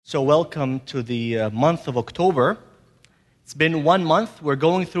So welcome to the month of October. It's been 1 month. We're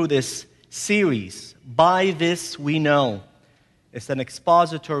going through this series, By This We Know. It's an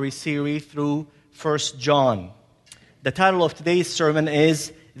expository series through 1 John. The title of today's sermon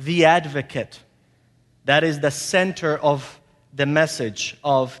is The Advocate. That is the center of the message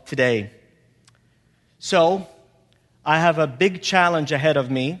of today. So, I have a big challenge ahead of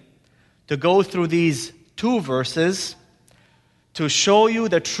me to go through these 2 verses to show you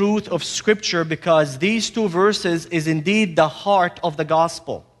the truth of Scripture, because these 2 verses is indeed the heart of the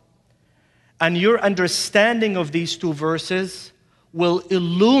gospel. And your understanding of these 2 verses will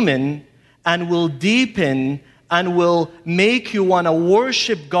illumine and will deepen and will make you want to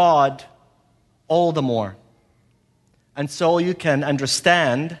worship God all the more. And so you can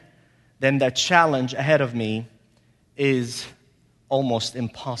understand then that challenge ahead of me is almost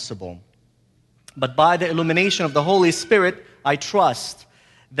impossible. But by the illumination of the Holy Spirit, I trust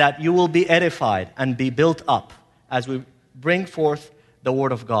that you will be edified and be built up as we bring forth the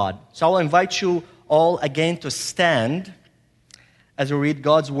Word of God. So I'll invite you all again to stand as we read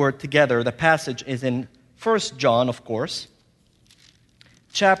God's Word together. The passage is in 1 John, of course,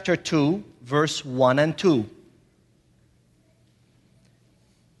 chapter 2, verse 1 and 2.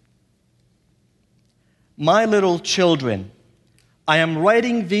 My little children, I am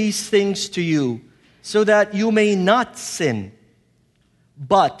writing these things to you so that you may not sin.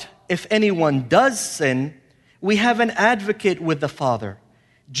 But if anyone does sin, we have an advocate with the Father,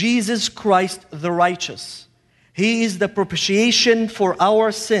 Jesus Christ the righteous. He is the propitiation for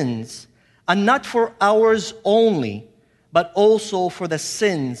our sins, and not for ours only, but also for the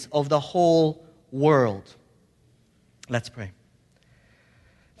sins of the whole world. Let's pray.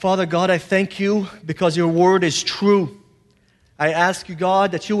 Father God, I thank you because your word is true. I ask you,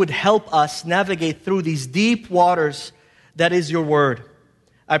 God, that you would help us navigate through these deep waters that is your word.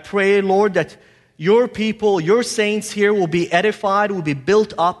 I pray, Lord, that your people, your saints here will be edified, will be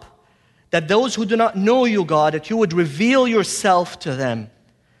built up, that those who do not know you, God, that you would reveal yourself to them,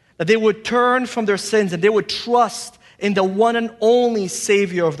 that they would turn from their sins and they would trust in the one and only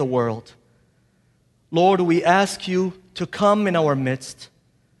Savior of the world. Lord, we ask you to come in our midst,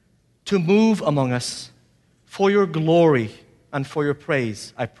 to move among us for your glory and for your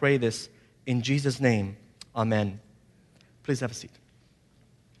praise. I pray this in Jesus' name. Amen. Please have a seat.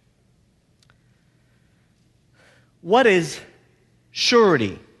 What is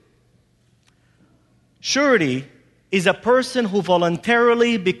surety? Surety is a person who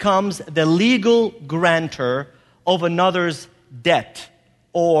voluntarily becomes the legal grantor of another's debt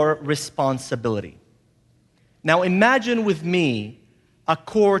or responsibility. Now imagine with me a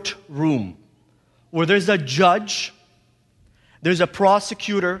courtroom where there's a judge, there's a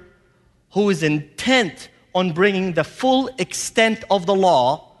prosecutor who is intent on bringing the full extent of the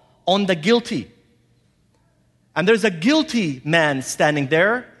law on the guilty. And there's a guilty man standing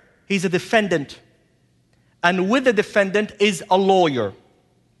there. He's a defendant. And with the defendant is a lawyer.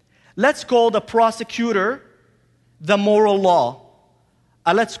 Let's call the prosecutor the moral law.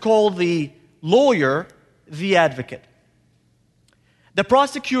 Let's call the lawyer the advocate. The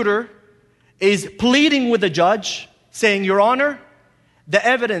prosecutor is pleading with the judge, saying, Your Honor, the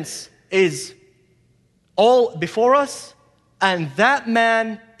evidence is all before us, and that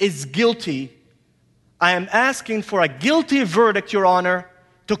man is guilty. I am asking for a guilty verdict, Your Honor,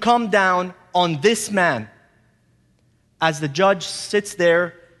 to come down on this man. As the judge sits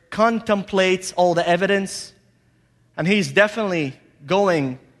there, contemplates all the evidence, and he's definitely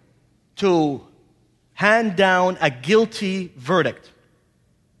going to hand down a guilty verdict.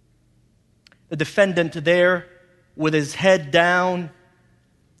 The defendant there, with his head down,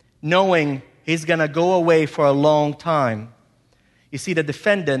 knowing he's going to go away for a long time. You see, the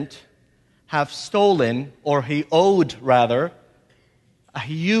defendant have stolen, or he owed rather, a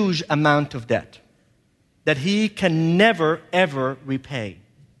huge amount of debt that he can never ever repay.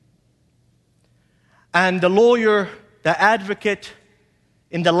 And the lawyer, the advocate,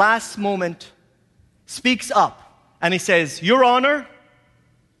 in the last moment speaks up and he says, Your Honor,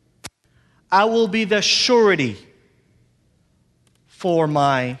 I will be the surety for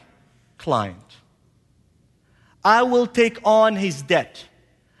my client. I will take on his debt.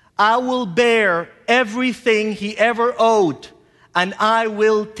 I will bear everything he ever owed, and I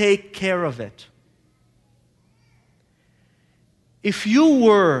will take care of it. If you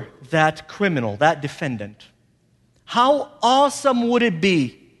were that criminal, that defendant, how awesome would it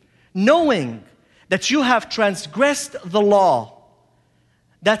be knowing that you have transgressed the law,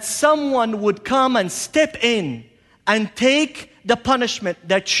 that someone would come and step in and take the punishment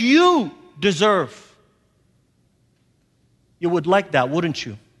that you deserve? You would like that, wouldn't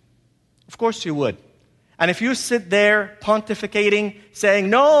you? Of course you would. And if you sit there pontificating, saying,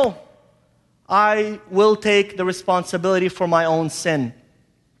 no, I will take the responsibility for my own sin,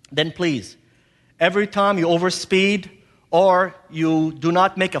 then please, every time you overspeed or you do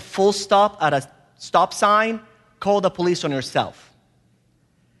not make a full stop at a stop sign, call the police on yourself.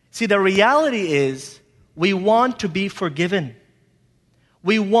 See, the reality is we want to be forgiven.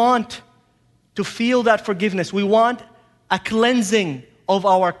 We want to feel that forgiveness. We want a cleansing of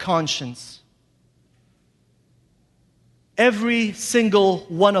our conscience. Every single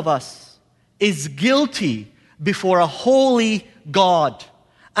one of us is guilty before a holy God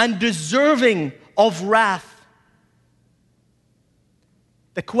and deserving of wrath.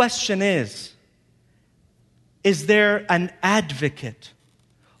 The question is there an advocate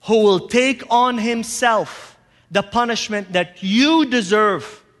who will take on himself the punishment that you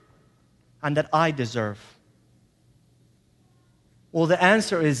deserve and that I deserve? Well, the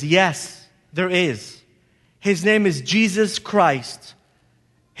answer is yes, there is. His name is Jesus Christ.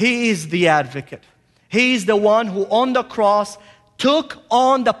 He is the advocate. He is the one who on the cross took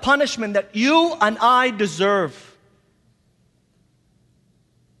on the punishment that you and I deserve.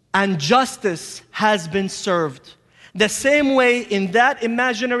 And justice has been served. The same way in that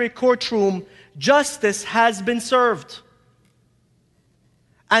imaginary courtroom, justice has been served.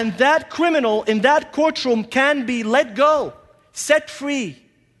 And that criminal in that courtroom can be let go, set free,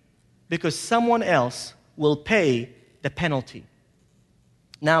 because someone else will pay the penalty.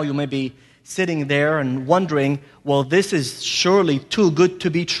 Now you may be sitting there and wondering, well, this is surely too good to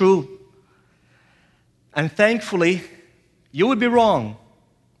be true. And thankfully, you would be wrong,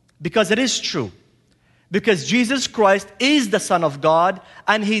 because it is true. Because Jesus Christ is the Son of God,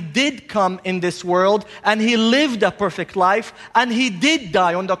 and He did come in this world, and He lived a perfect life, and He did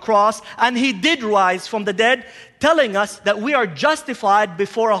die on the cross, and He did rise from the dead, telling us that we are justified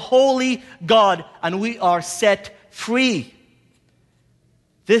before a holy God, and we are set free.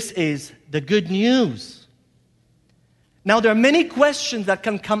 This is the good news. Now, there are many questions that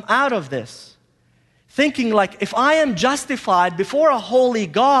can come out of this. Thinking like, if I am justified before a holy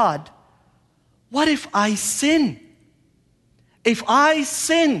God, what if I sin? If I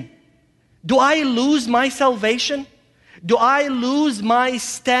sin, do I lose my salvation? Do I lose my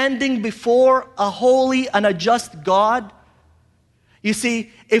standing before a holy and a just God? You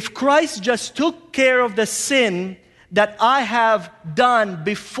see, if Christ just took care of the sin that I have done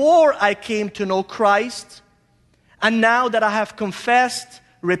before I came to know Christ, and now that I have confessed,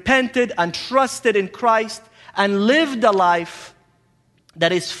 repented, and trusted in Christ, and lived a life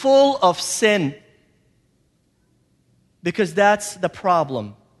that is full of sin, because that's the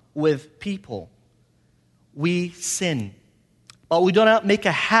problem with people. We sin, but we do not make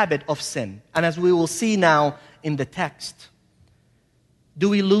a habit of sin. And as we will see now in the text, do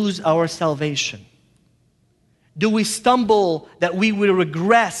we lose our salvation? Do we stumble that we will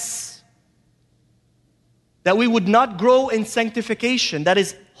regress? That we would not grow in sanctification, that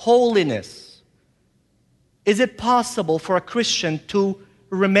is holiness? Is it possible for a Christian to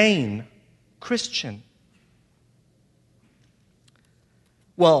remain Christian?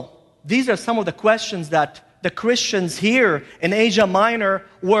 Well, these are some of the questions that the Christians here in Asia Minor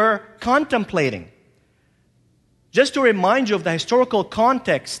were contemplating. Just to remind you of the historical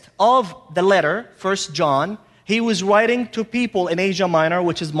context of the letter, 1 John, he was writing to people in Asia Minor,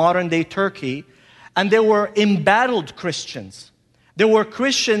 which is modern-day Turkey, and they were embattled Christians. There were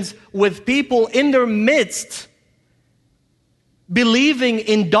Christians with people in their midst believing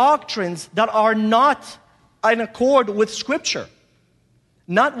in doctrines that are not in accord with Scripture.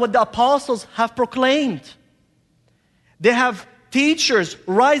 Not what the apostles have proclaimed. They have teachers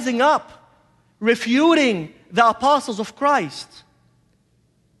rising up, refuting the apostles of Christ.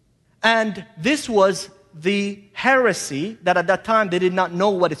 And this was the heresy that at that time they did not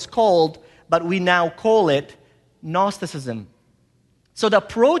know what it's called, but we now call it Gnosticism. So the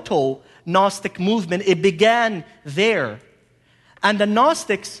proto-Gnostic movement, it began there. And the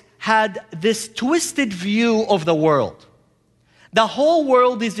Gnostics had this twisted view of the world. The whole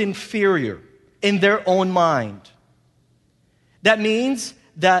world is inferior in their own mind. That means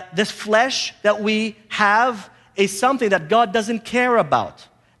that this flesh that we have is something that God doesn't care about.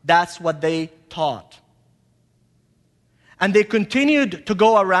 That's what they taught. And they continued to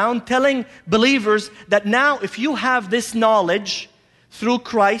go around telling believers that now if you have this knowledge through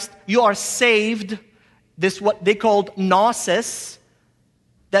Christ, you are saved. This what they called gnosis,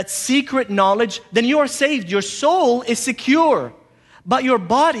 that secret knowledge, then you are saved. Your soul is secure. But your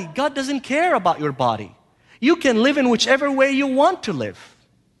body, God doesn't care about your body. You can live in whichever way you want to live.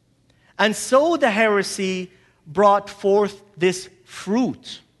 And so the heresy brought forth this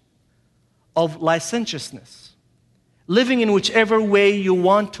fruit of licentiousness, living in whichever way you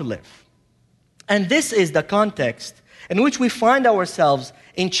want to live. And this is the context in which we find ourselves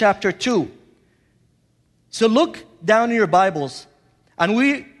in chapter 2. So look down in your Bibles, and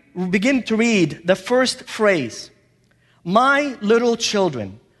we begin to read the first phrase. My little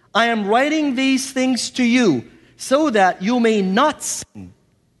children, I am writing these things to you so that you may not sin.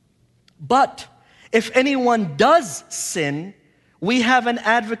 But if anyone does sin, we have an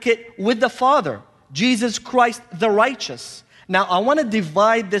advocate with the Father, Jesus Christ the righteous. Now, I want to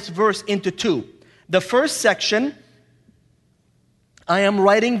divide this verse into two. The first section, I am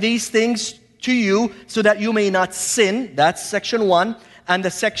writing these things to you so that you may not sin. That's section 1. And the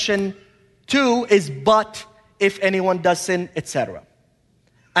section 2 is, but if anyone does sin, etc.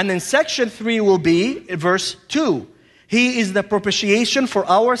 And then section 3 will be verse 2. He is the propitiation for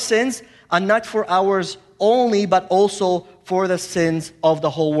our sins, and not for ours only, but also for the sins of the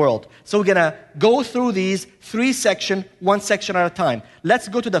whole world. So we're going to go through these 3 sections, 1 section at a time. Let's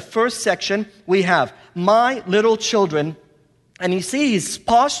go to the first section. We have, my little children. And you see his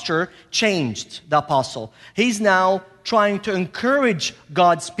posture changed, the apostle. He's now trying to encourage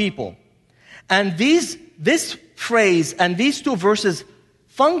God's people. And this phrase and these 2 verses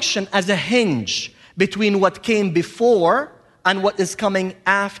function as a hinge between what came before and what is coming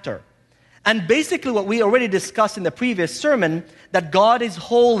after. And basically what we already discussed in the previous sermon, that God is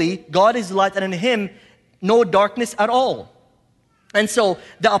holy, God is light, and in Him no darkness at all. And so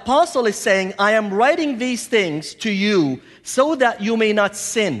the apostle is saying, I am writing these things to you so that you may not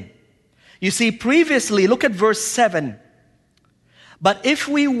sin. You see, previously, look at verse 7. But if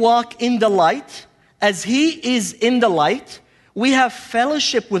we walk in the light, as He is in the light, we have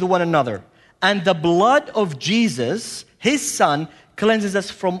fellowship with one another. And the blood of Jesus, His Son, cleanses us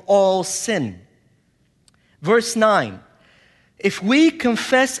from all sin. Verse 9. If we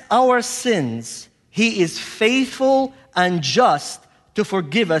confess our sins, He is faithful and just to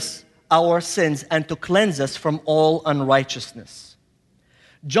forgive us our sins and to cleanse us from all unrighteousness.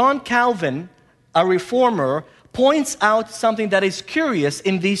 John Calvin, a reformer, points out something that is curious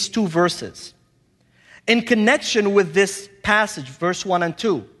in these 2 verses. In connection with this passage, verse 1 and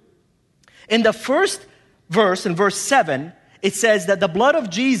 2. In the first verse, in verse 7, it says that the blood of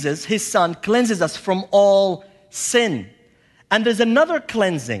Jesus, His Son, cleanses us from all sin. And there's another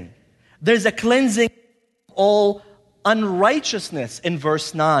cleansing. There's a cleansing of all unrighteousness in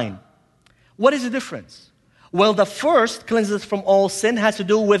verse 9. What is the difference? Well, the first, cleanses us from all sin, has to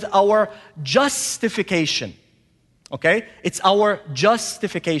do with our justification. Okay? It's our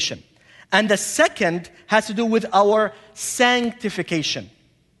justification. And the second has to do with our sanctification.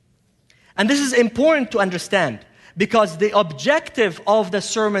 And this is important to understand, because the objective of the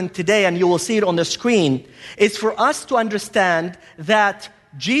sermon today, and you will see it on the screen, is for us to understand that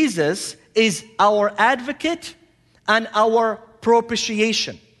Jesus is our advocate and our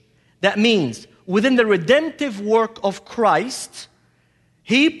propitiation. That means, within the redemptive work of Christ,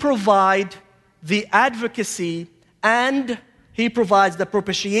 He provides the advocacy and He provides the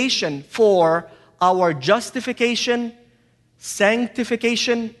propitiation for our justification,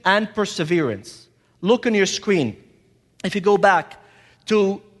 sanctification, and perseverance. Look on your screen. If you go back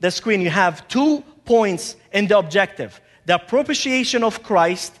to the screen, you have 2 points in the objective. The propitiation of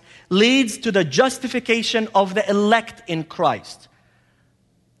Christ leads to the justification of the elect in Christ.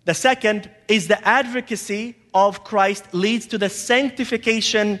 The second is the advocacy of Christ leads to the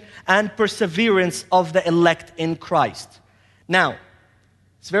sanctification and perseverance of the elect in Christ. Now,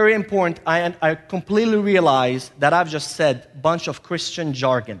 it's very important. I completely realize that I've just said a bunch of Christian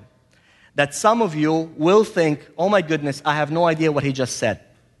jargon. That some of you will think, oh my goodness, I have no idea what he just said.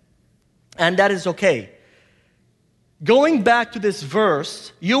 And that is okay. Going back to this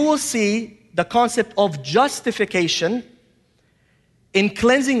verse, you will see the concept of justification in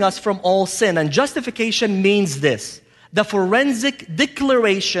cleansing us from all sin. And justification means this: the forensic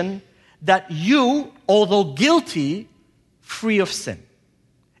declaration that you, although guilty, free of sin.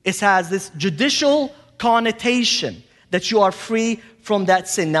 It has this judicial connotation that you are free from that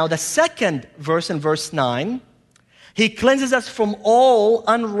sin. Now, the second verse in verse 9, He cleanses us from all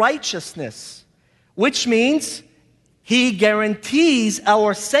unrighteousness, which means He guarantees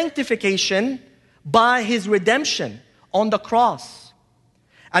our sanctification by His redemption on the cross.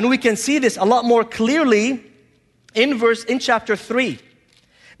 And we can see this a lot more clearly in chapter 3.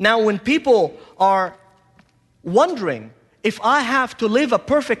 Now, when people are wondering, if I have to live a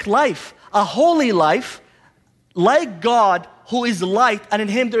perfect life, a holy life, like God who is light and in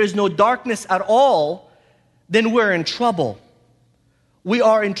Him there is no darkness at all, then we're in trouble. We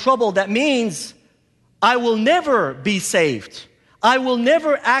are in trouble. That means I will never be saved. I will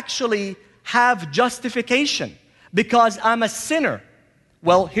never actually have justification because I'm a sinner?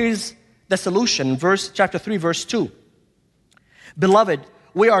 Well, here's the solution. Chapter 3, verse 2. Beloved,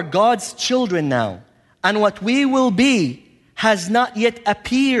 we are God's children now, and what we will be has not yet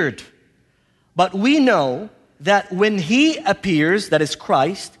appeared. But we know that when He appears, that is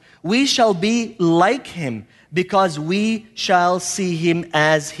Christ, we shall be like Him, because we shall see Him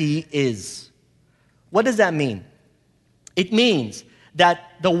as He is. What does that mean? It means that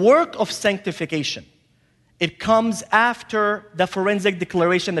the work of sanctification, it comes after the forensic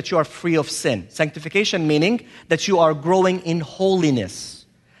declaration that you are free of sin. Sanctification meaning that you are growing in holiness,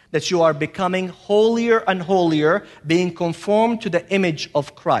 that you are becoming holier and holier, being conformed to the image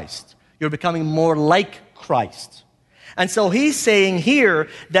of Christ. You're becoming more like Christ. And so he's saying here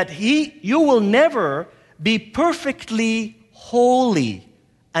that you will never be perfectly holy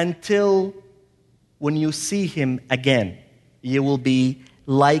until when you see Him again. You will be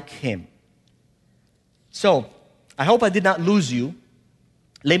like Him. So, I hope I did not lose you.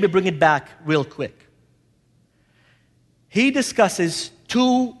 Let me bring it back real quick. He discusses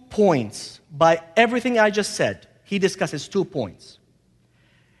 2 points. By everything I just said, he discusses 2 points.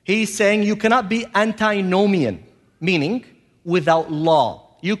 He's saying you cannot be antinomian, meaning without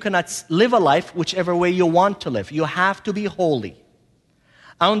law. You cannot live a life whichever way you want to live. You have to be holy.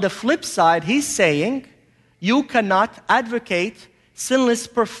 On the flip side, he's saying you cannot advocate sinless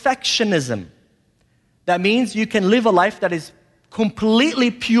perfectionism. That means you can live a life that is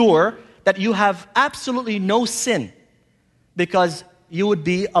completely pure, that you have absolutely no sin, because you would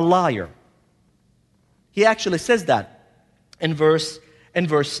be a liar. He actually says that in verse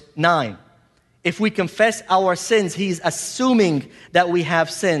 9. If we confess our sins, he's assuming that we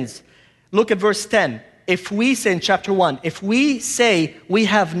have sins. Look at verse 10. If we say in chapter 1, if we say we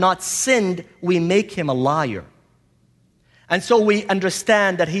have not sinned, we make him a liar. And so we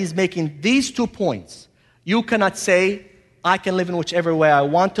understand that he's making these 2 points. You cannot say, I can live in whichever way I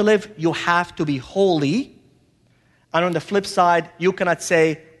want to live. You have to be holy. And on the flip side, you cannot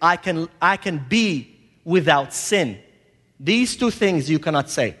say, I can be without sin. These 2 things you cannot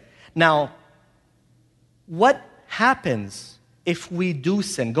say. Now, what happens if we do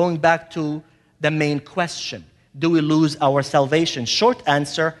sin? Going back to the main question, do we lose our salvation? Short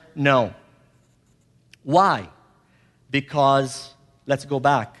answer, no. Why? Because, let's go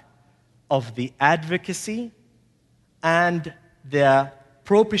back, of the advocacy and the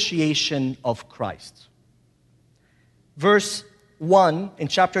propitiation of Christ. Verse 1 in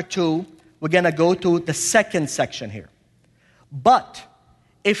chapter 2, we're going to go to the second section here. But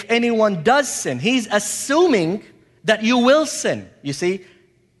if anyone does sin, he's assuming that you will sin. You see,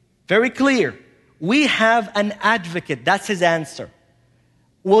 very clear. We have an advocate. That's his answer.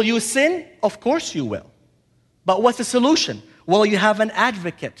 Will you sin? Of course you will. But what's the solution? Well, you have an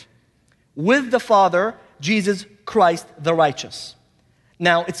advocate with the Father, Jesus Christ the righteous.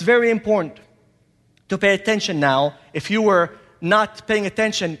 Now, it's very important to pay attention now. If you were not paying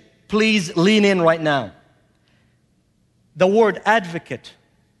attention, please lean in right now. The word advocate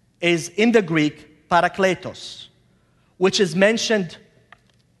is in the Greek parakletos, which is mentioned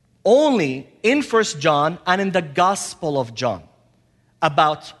only in 1 John and in the Gospel of John.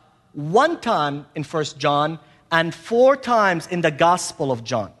 About 1 time in 1 John and 4 times in the Gospel of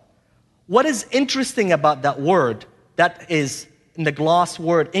John. What is interesting about that word, that is in the gloss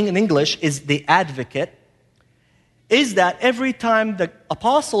word in English, is the advocate, is that every time the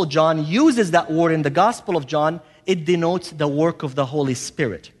Apostle John uses that word in the Gospel of John, it denotes the work of the Holy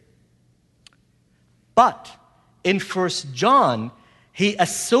Spirit. But in 1 John, he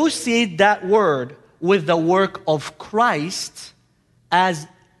associates that word with the work of Christ as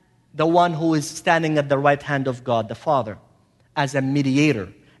the one who is standing at the right hand of God the Father, as a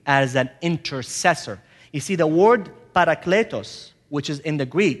mediator, as an intercessor. You see, the word parakletos, which is in the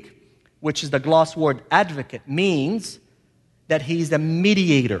Greek, which is the gloss word advocate, means that he's a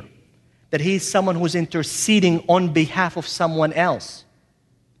mediator, that he's someone who's interceding on behalf of someone else.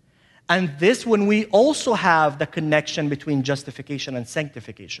 And this, when we also have the connection between justification and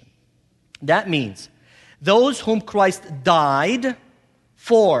sanctification. That means those whom Christ died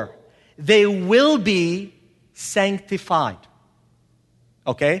for, they will be sanctified.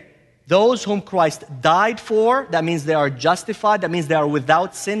 Okay? Those whom Christ died for, that means they are justified, that means they are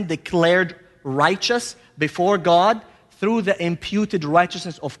without sin, declared righteous before God through the imputed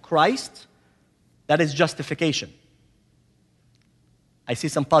righteousness of Christ. That is justification. I see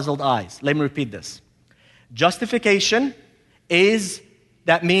some puzzled eyes. Let me repeat this. Justification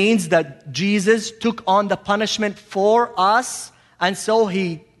that means that Jesus took on the punishment for us, and so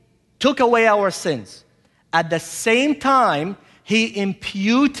he took away our sins. At the same time, he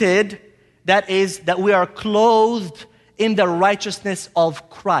imputed That is, that we are clothed in the righteousness of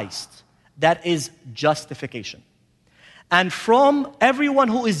Christ. That is justification. And from everyone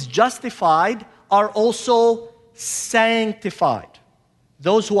who is justified are also sanctified.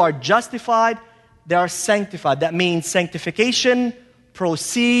 Those who are justified, they are sanctified. That means sanctification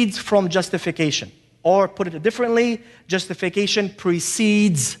proceeds from justification. Or put it differently, justification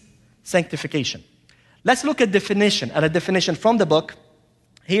precedes sanctification. Let's look at a definition from the book.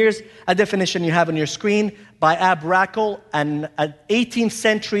 Here's a definition you have on your screen by Ab Rackel, an 18th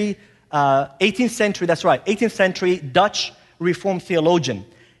century, that's right, 18th century Dutch Reformed theologian.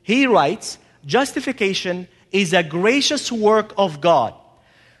 He writes, justification is a gracious work of God,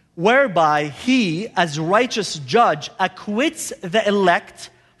 whereby He, as righteous judge, acquits the elect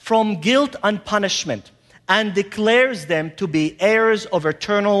from guilt and punishment and declares them to be heirs of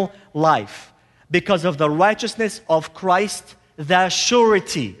eternal life because of the righteousness of Christ, the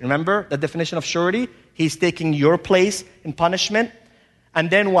surety. Remember the definition of surety? He's taking your place in punishment. And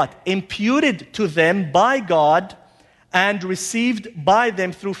then what? Imputed to them by God and received by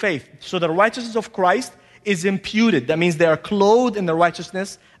them through faith. So the righteousness of Christ is imputed. That means they are clothed in the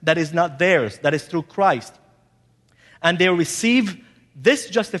righteousness that is not theirs, that is through Christ. And they receive this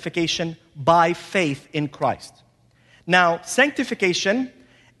justification by faith in Christ. Now, sanctification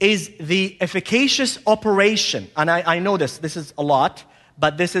is the efficacious operation. And I know this is a lot,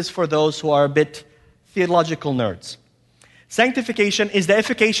 but this is for those who are a bit theological nerds. Sanctification is the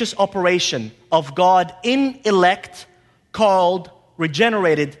efficacious operation of God in elect, called,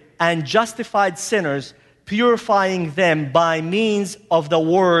 regenerated, and justified sinners, purifying them by means of the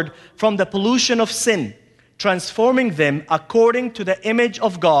word from the pollution of sin, transforming them according to the image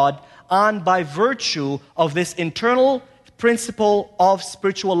of God, and by virtue of this internal principle of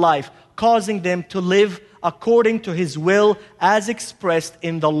spiritual life, causing them to live according to His will as expressed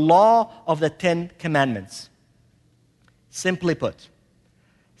in the law of the 10 Commandments. Simply put,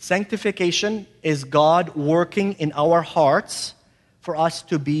 sanctification is God working in our hearts for us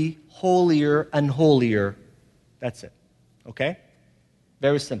to be holier and holier. That's it. Okay?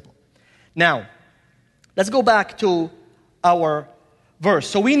 Very simple. Now, let's go back to our verse.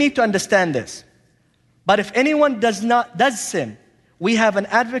 So we need to understand this. But if anyone does sin, we have an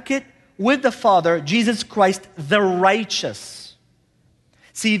advocate with the Father, Jesus Christ, the righteous.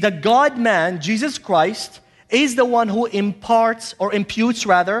 See, the God-man, Jesus Christ, is the one who imputes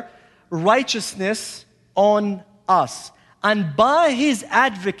righteousness on us. And by His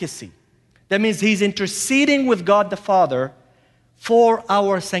advocacy, that means He's interceding with God the Father for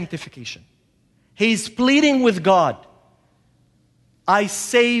our sanctification. He's pleading with God, I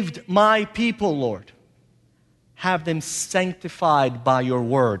saved my people, Lord. Have them sanctified by your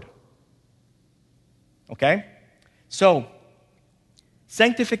word. Okay? So,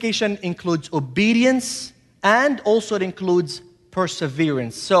 sanctification includes obedience and also it includes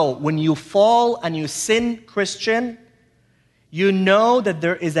perseverance. So, when you fall and you sin, Christian, you know that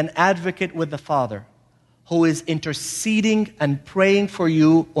there is an advocate with the Father who is interceding and praying for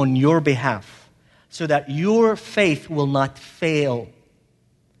you on your behalf so that your faith will not fail.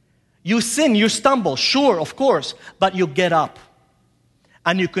 You sin, you stumble, sure, of course, but you get up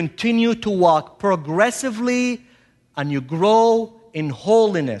and you continue to walk progressively and you grow in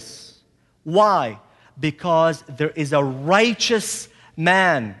holiness. Why? Because there is a righteous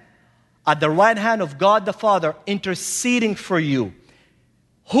man at the right hand of God the Father interceding for you.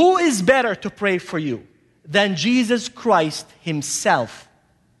 Who is better to pray for you than Jesus Christ Himself?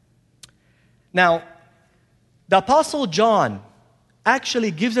 Now, the Apostle John actually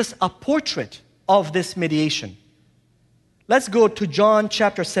gives us a portrait of this mediation. Let's go to John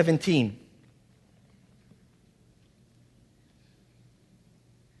chapter 17.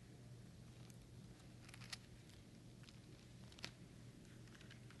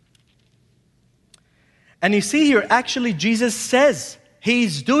 And you see here, actually, Jesus says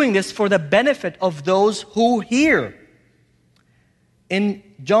He's doing this for the benefit of those who hear. In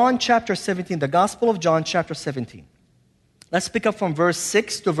John chapter 17, the Gospel of John chapter 17. Let's pick up from verse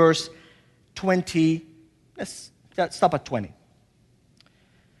 6 to verse 20. Let's stop at 20.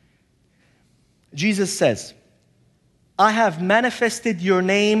 Jesus says, I have manifested your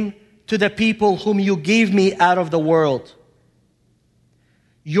name to the people whom you gave me out of the world.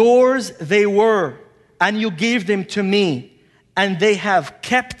 Yours they were, and you gave them to me, and they have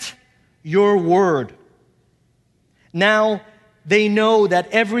kept your word. Now they know that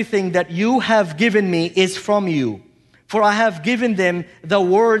everything that you have given me is from you. For I have given them the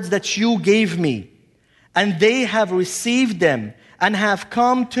words that you gave me, and they have received them, and have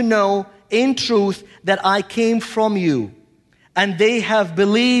come to know in truth that I came from you. And they have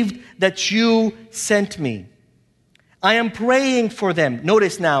believed that you sent me. I am praying for them.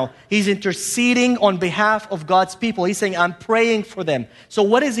 Notice now, he's interceding on behalf of God's people. He's saying, I'm praying for them. So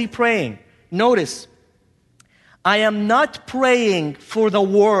what is he praying? Notice, I am not praying for the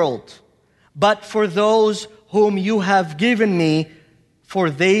world, but for those whom you have given me, for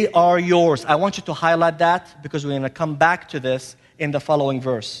they are yours. I want you to highlight that because we're going to come back to this in the following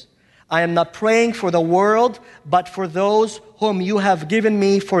verse. I am not praying for the world, but for those whom you have given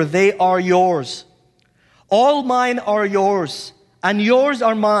me, for they are yours. All mine are yours, and yours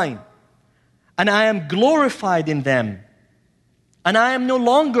are mine, and I am glorified in them. And I am no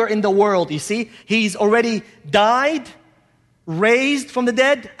longer in the world. You see, he's already died, raised from the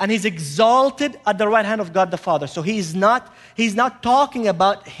dead, and he's exalted at the right hand of God the Father. So he's not talking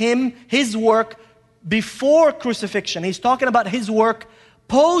about his work before crucifixion. He's talking about his work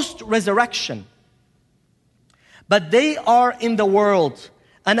post-resurrection. But they are in the world,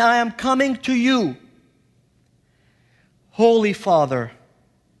 and I am coming to you. Holy Father,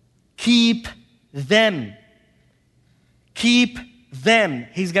 keep them. Keep them.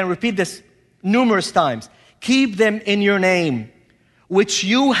 He's going to repeat this numerous times. Keep them in your name, which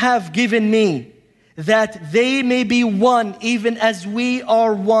you have given me, that they may be one, even as we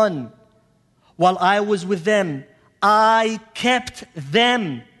are one. While I was with them, I kept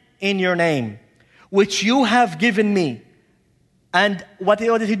them in your name, which you have given me. And what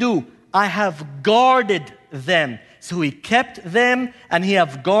did he do? I have guarded them. So he kept them, and he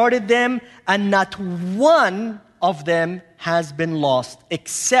have guarded them, and not one of them has been lost,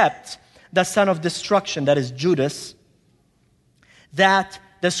 except the son of destruction, that is Judas, that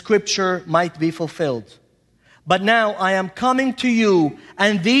the scripture might be fulfilled. But now I am coming to you,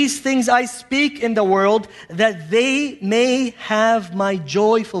 and these things I speak in the world, that they may have my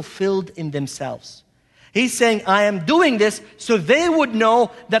joy fulfilled in themselves. He's saying, I am doing this so they would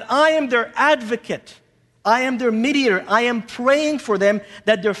know that I am their advocate. I am their mediator. I am praying for them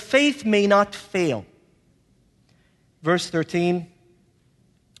that their faith may not fail. Verse 13.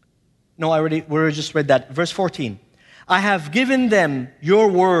 No, we just read that. Verse 14. I have given them your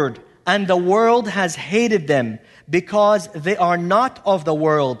word, and the world has hated them, because they are not of the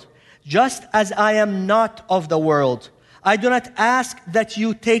world, just as I am not of the world. I do not ask that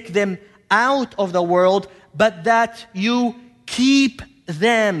you take them out of the world, but that you keep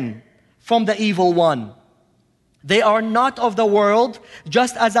them from the evil one. They are not of the world,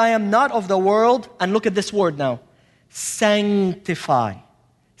 just as I am not of the world. And look at this word now. Sanctify.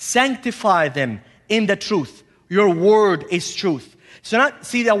 Sanctify them in the truth. Your word is truth. So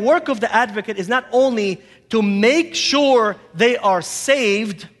the work of the advocate is not only to make sure they are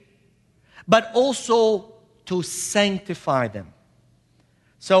saved, but also to sanctify them.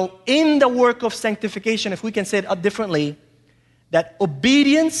 So in the work of sanctification, if we can say it differently, that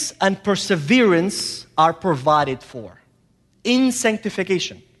obedience and perseverance are provided for in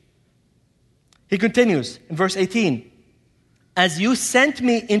sanctification. He continues in verse 18. As you sent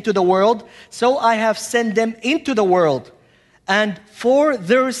me into the world, so I have sent them into the world. And for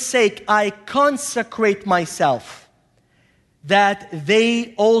their sake I consecrate myself, that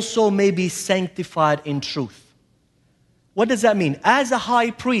they also may be sanctified in truth. What does that mean? As a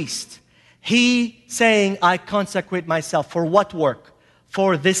high priest, he saying, I consecrate myself. For what work?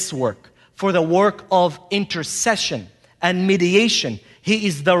 For this work. For the work of intercession and mediation. He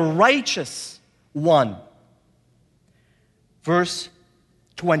is the righteous one. Verse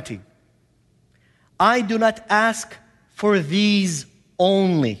 20. I do not ask for these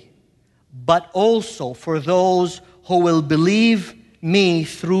only, but also for those who will believe me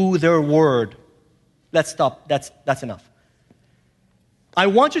through their word. Let's stop. That's enough. I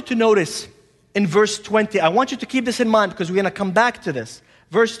want you to notice in verse 20, I want you to keep this in mind because we're going to come back to this.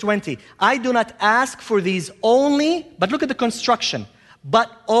 Verse 20, I do not ask for these only, but look at the construction, but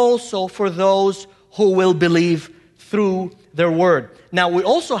also for those who will believe through their word. Now we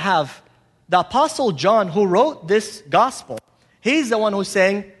also have the Apostle John who wrote this gospel. He's the one who's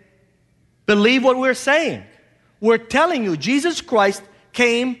saying, believe what we're saying. We're telling you Jesus Christ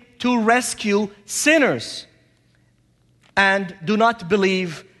came to rescue sinners. And do not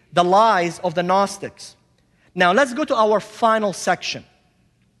believe the lies of the Gnostics. Now let's go to our final section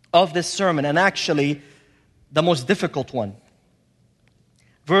of this sermon, and actually the most difficult one.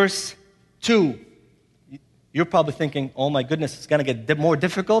 Verse 2. You're probably thinking, oh my goodness, it's going to get more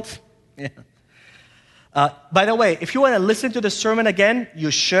difficult. Yeah. By the way, if you want to listen to the sermon again,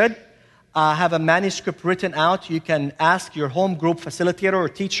 you should have a manuscript written out. You can ask your home group facilitator or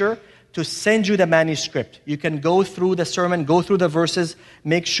teacher to send you the manuscript. You can go through the sermon, go through the verses,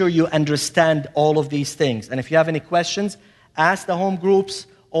 make sure you understand all of these things. And if you have any questions, ask the home groups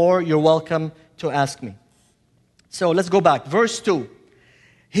or you're welcome to ask me. So let's go back. Verse 2.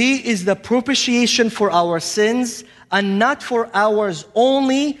 He is the propitiation for our sins, and not for ours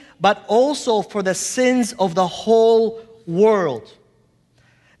only, but also for the sins of the whole world.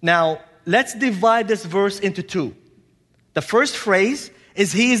 Now, let's divide this verse into two. The first phrase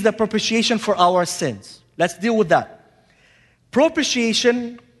is He is the propitiation for our sins. Let's deal with that.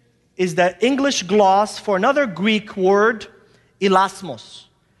 Propitiation is the English gloss for another Greek word, elasmos.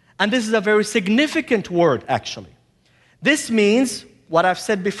 And this is a very significant word, actually. This means what I've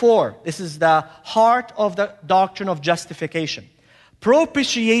said before. This is the heart of the doctrine of justification.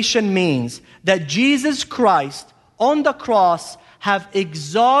 Propitiation means that Jesus Christ on the cross have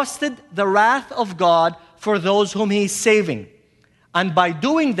exhausted the wrath of God for those whom He is saving. And by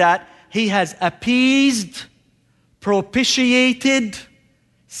doing that, He has appeased, propitiated,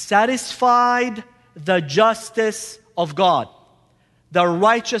 satisfied the justice of God. The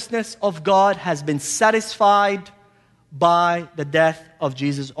righteousness of God has been satisfied by the death of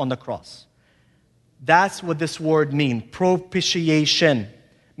Jesus on the cross. That's what this word means. Propitiation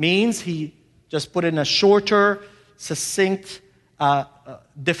means, he just put in a shorter, succinct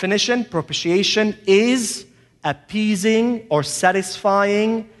definition. Propitiation is appeasing or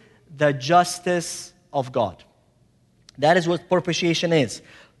satisfying the justice of God. That is what propitiation is.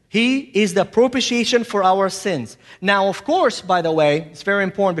 He is the propitiation for our sins. Now, of course, by the way, it's very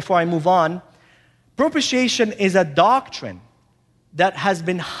important before I move on, propitiation is a doctrine that has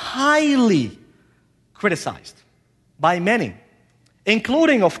been highly criticized by many,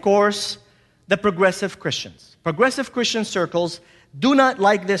 including, of course, the progressive Christians. Progressive Christian circles do not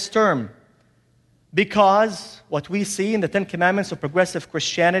like this term because what we see in the Ten Commandments of progressive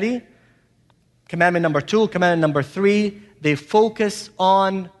Christianity, commandment number 2, commandment number 3, they focus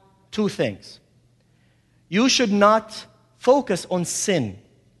on two things. You should not focus on sin.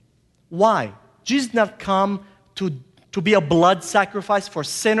 Why? Jesus did not come to be a blood sacrifice for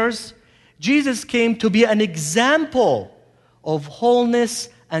sinners. Jesus came to be an example of wholeness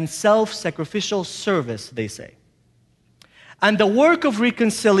and self-sacrificial service, they say. And the work of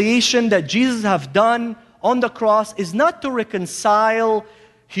reconciliation that Jesus have done on the cross is not to reconcile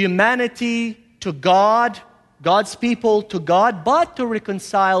humanity to God, God's people to God, but to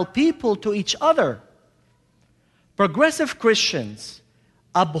reconcile people to each other. Progressive Christians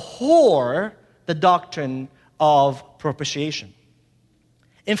abhor the doctrine of propitiation.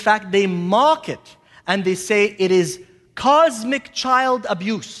 In fact, they mock it and they say it is cosmic child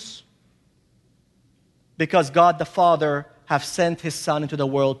abuse because God the Father have sent His Son into the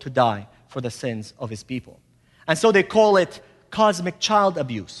world to die for the sins of His people. And so they call it cosmic child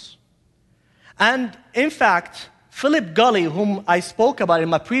abuse. And in fact, Philip Gulley, whom I spoke about in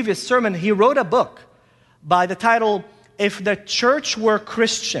my previous sermon, he wrote a book by the title, If the Church Were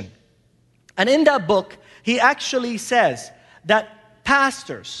Christian. And in that book, he actually says that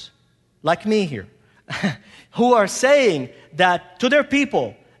pastors, like me here, who are saying that to their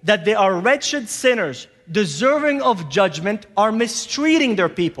people that they are wretched sinners, deserving of judgment, are mistreating their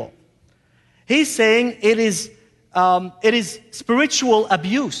people. He's saying it is spiritual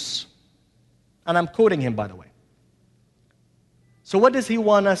abuse. And I'm quoting him, by the way. So what does he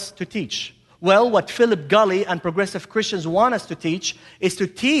want us to teach? Well, what Philip Gulley and progressive Christians want us to teach is to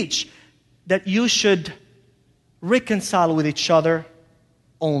teach that you should reconcile with each other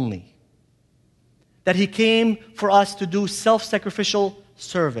only. That He came for us to do self-sacrificial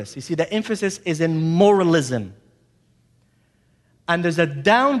service. You see, the emphasis is in moralism. And there's a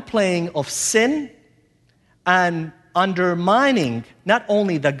downplaying of sin and undermining not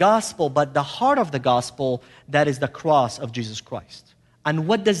only the gospel, but the heart of the gospel, that is the cross of Jesus Christ. And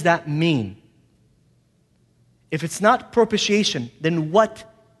what does that mean? If it's not propitiation, then what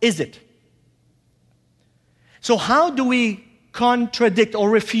is it? So how do we contradict or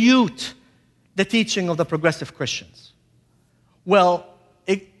refute the teaching of the progressive Christians? Well,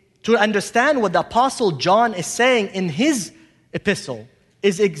 to understand what the Apostle John is saying in his epistle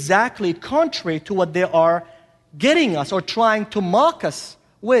is exactly contrary to what they are getting us or trying to mock us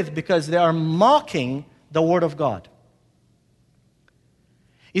with, because they are mocking the Word of God.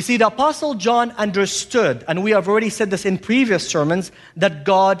 You see, the Apostle John understood, and we have already said this in previous sermons, that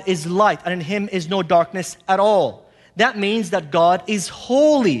God is light and in Him is no darkness at all. That means that God is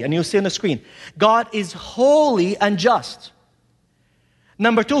holy, and you'll see on the screen. God is holy and just.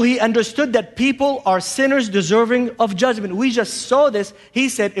 Number 2, he understood that people are sinners deserving of judgment. We just saw this. He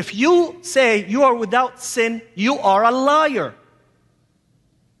said, if you say you are without sin, you are a liar.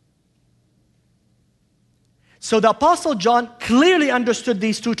 So the Apostle John clearly understood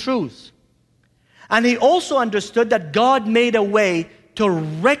these two truths. And he also understood that God made a way to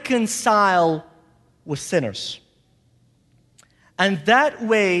reconcile with sinners. And that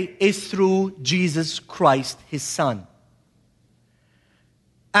way is through Jesus Christ, His Son.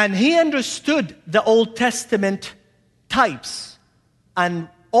 And He understood the Old Testament types and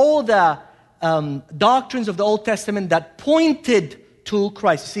all the doctrines of the Old Testament that pointed to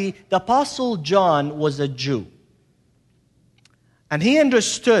Christ. See, the Apostle John was a Jew. And he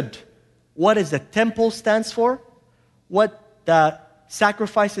understood what is the temple stands for, what the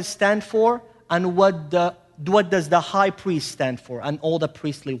sacrifices stand for, and what does the high priest stand for, and all the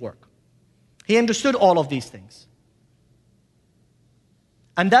priestly work. He understood all of these things.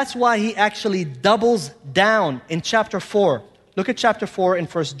 And that's why he actually doubles down in chapter 4. Look at chapter 4 in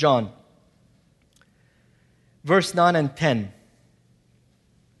 1 John. Verse 9 and 10.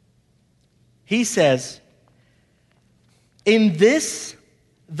 He says, "In this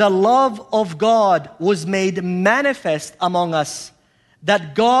the love of God was made manifest among us,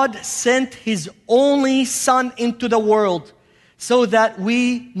 that God sent His only Son into the world so that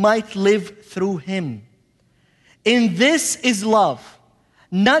we might live through Him. In this is love,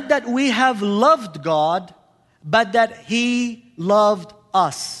 not that we have loved God, but that He loved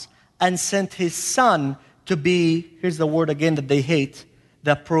us and sent His Son to be," here's the word again that they hate,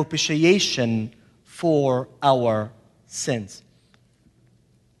 "the propitiation for our sins."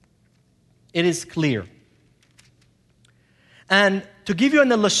 It is clear. And to give you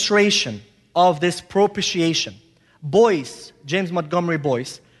an illustration of this propitiation, Boyce, James Montgomery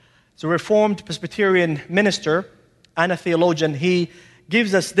Boyce, is a Reformed Presbyterian minister and a theologian. He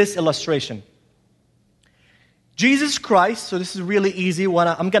gives us this illustration. Jesus Christ, so this is really easy.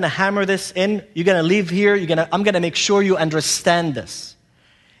 I'm going to hammer this in. You're going to leave here. I'm going to make sure you understand this.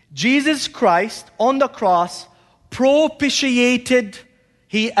 Jesus Christ on the cross propitiated,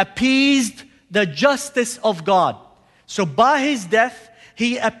 He appeased the justice of God. So by His death,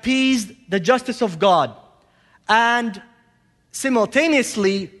 He appeased the justice of God and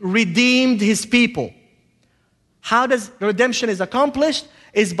simultaneously redeemed His people. How does the redemption is accomplished?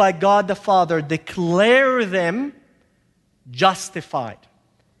 Is by God the Father declare them justified.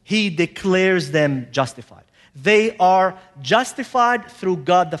 He declares them justified. They are justified through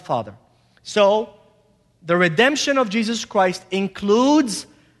God the Father. So, the redemption of Jesus Christ includes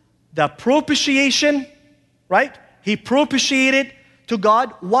the propitiation, right? He propitiated to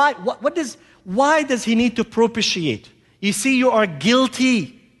God. Why? Why does He need to propitiate? You see, you are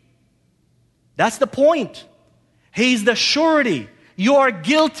guilty. That's the point. He's the surety. You are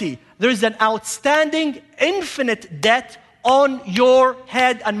guilty. There's an outstanding, infinite debt on your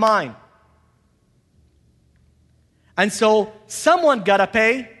head and mine. And so, someone got to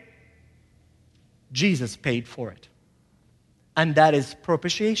pay. Jesus paid for it. And that is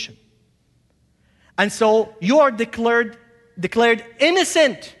propitiation. And so, you are declared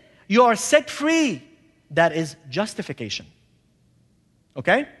innocent. You are set free. That is justification.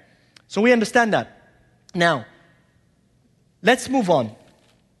 Okay? So we understand that. Now, let's move on.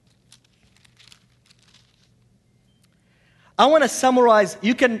 I want to summarize,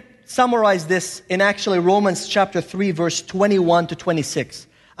 you can summarize this in actually Romans chapter 3, verse 21 to 26.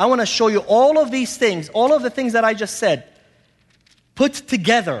 I want to show you all of these things, all of the things that I just said, put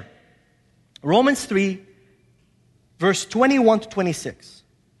together. Romans 3, verse 21 to 26.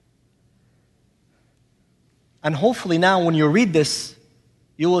 And hopefully now when you read this,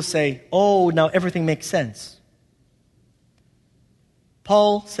 you will say, oh, now everything makes sense.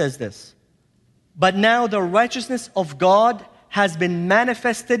 Paul says this, "But now the righteousness of God has been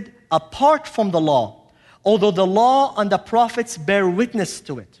manifested apart from the law, although the law and the prophets bear witness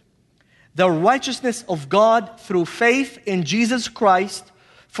to it. The righteousness of God through faith in Jesus Christ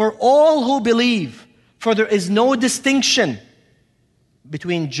for all who believe, for there is no distinction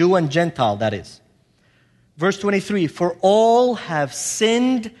between Jew and Gentile," that is. Verse 23, "For all have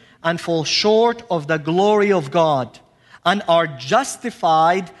sinned and fall short of the glory of God, and are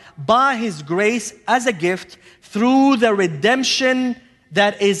justified by His grace as a gift through the redemption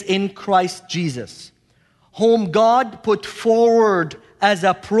that is in Christ Jesus, whom God put forward as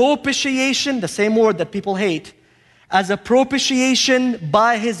a propitiation," the same word that people hate, "as a propitiation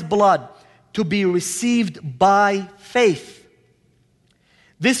by His blood, to be received by faith.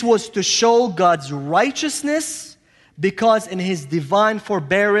 This was to show God's righteousness, because in His divine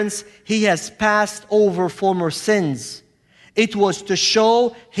forbearance He has passed over former sins. It was to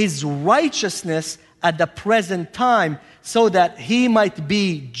show His righteousness at the present time, so that He might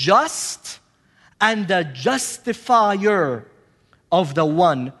be just and the justifier of the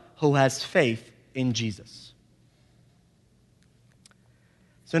one who has faith in Jesus."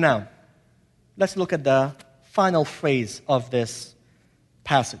 So now, let's look at the final phrase of this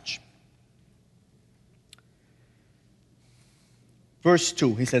passage. Verse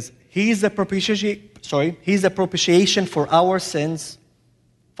 2, he says, He's the propitiation for our sins,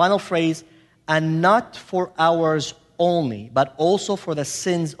 final phrase, and not for ours only, but also for the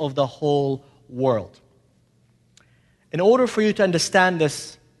sins of the whole world. In order for you to understand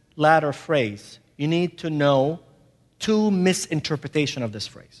this latter phrase, you need to know two misinterpretations of this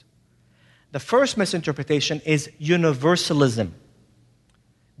phrase. The first misinterpretation is universalism.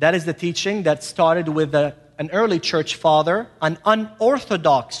 That is the teaching that started with an early church father, an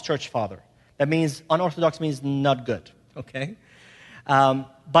unorthodox church father. That means, unorthodox means not good, okay?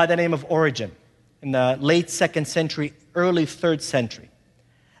 By the name of Origen, in the late 2nd century, early 3rd century.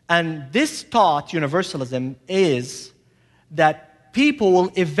 And this taught, universalism, is that people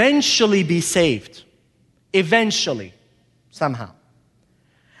will eventually be saved. Eventually, somehow.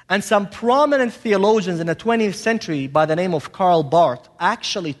 And some prominent theologians in the 20th century by the name of Karl Barth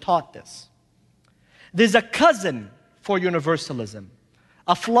actually taught this. There's a cousin for universalism,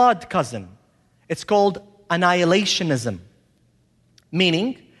 a flawed cousin. It's called annihilationism,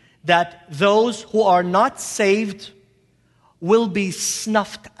 meaning that those who are not saved will be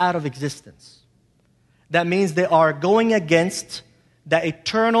snuffed out of existence. That means they are going against the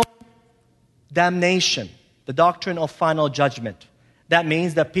eternal damnation, the doctrine of final judgment. That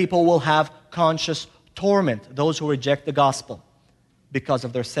means that people will have conscious torment, those who reject the gospel because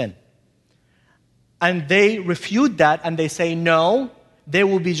of their sin. And they refute that and they say, no, they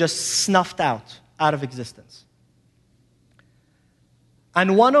will be just snuffed out of existence.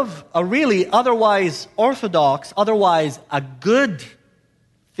 And one of a really otherwise orthodox, otherwise a good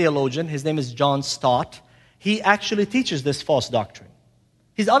theologian, his name is John Stott, he actually teaches this false doctrine.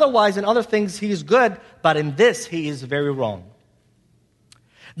 He's otherwise in other things he is good, but in this he is very wrong.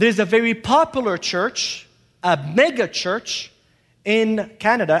 There's a very popular church, a mega church in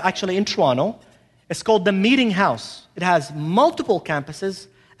Canada, actually in Toronto. It's called the Meeting House. It has multiple campuses,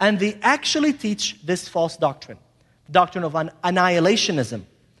 and they actually teach this false doctrine, the doctrine of annihilationism.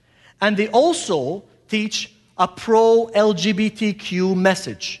 And they also teach a pro-LGBTQ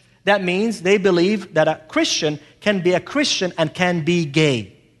message. That means they believe that a Christian can be a Christian and can be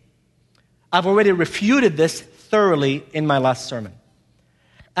gay. I've already refuted this thoroughly in my last sermon.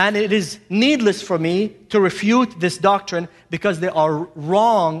 And it is needless for me to refute this doctrine because they are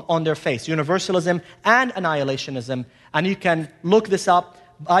wrong on their face. Universalism and annihilationism. And you can look this up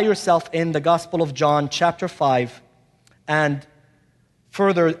by yourself in the Gospel of John, chapter 5, and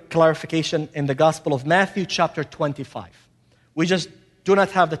further clarification in the Gospel of Matthew, chapter 25. We just do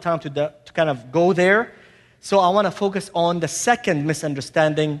not have the time to kind of go there. So I want to focus on the second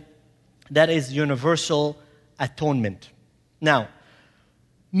misunderstanding, that is universal atonement. Now,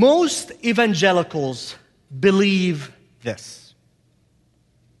 most evangelicals believe this.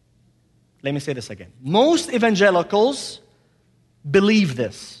 Let me say this again. Most evangelicals believe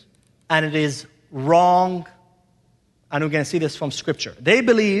this, and it is wrong, and we're going to see this from Scripture. They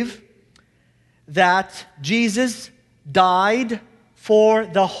believe that Jesus died for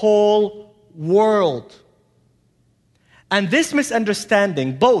the whole world. And this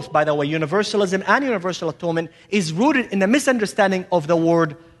misunderstanding, both, by the way, universalism and universal atonement, is rooted in the misunderstanding of the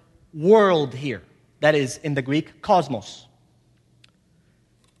word world here. That is, in the Greek, cosmos.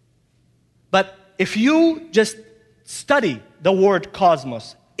 But if you just study the word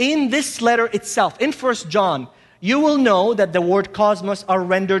cosmos, in this letter itself, in 1 John, you will know that the word cosmos are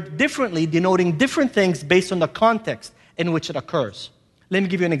rendered differently, denoting different things based on the context in which it occurs. Let me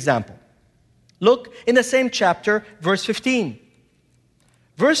give you an example. Look in the same chapter, verse 15.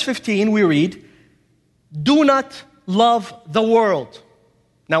 Verse 15, we read, "Do not love the world."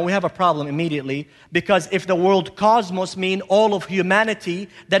 Now we have a problem immediately, because if the word cosmos means all of humanity,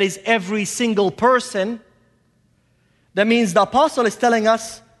 that is every single person, that means the apostle is telling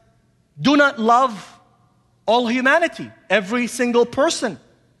us, do not love all humanity, every single person.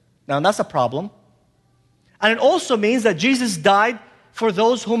 Now that's a problem. And it also means that Jesus died for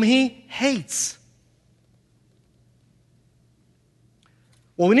those whom he hates.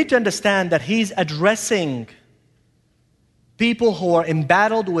 Well, we need to understand that he's addressing people who are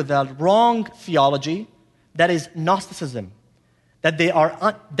embattled with a wrong theology, that is Gnosticism, that they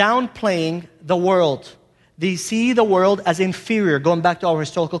are downplaying the world. They see the world as inferior, going back to our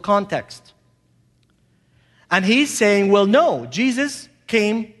historical context. And he's saying, well, no, Jesus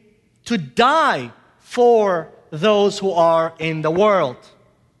came to die for those who are in the world.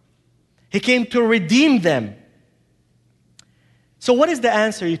 He came to redeem them. So what is the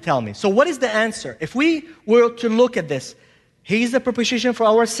answer, you tell me? So what is the answer? If we were to look at this, He's the propitiation for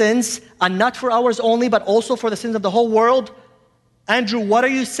our sins, and not for ours only, but also for the sins of the whole world. Andrew, what are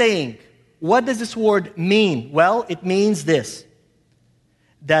you saying? What does this word mean? Well, it means this,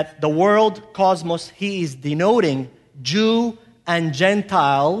 that the world, cosmos, he is denoting Jew and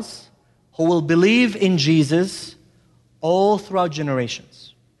Gentiles who will believe in Jesus all throughout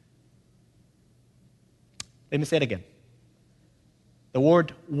generations. Let me say it again. The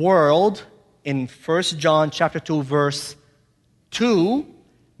word world in 1 John chapter 2, verse 2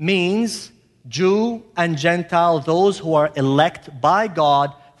 means Jew and Gentile, those who are elect by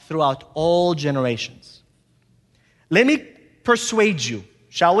God throughout all generations. Let me persuade you,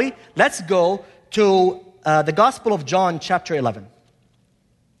 shall we? Let's go to the Gospel of John chapter 11.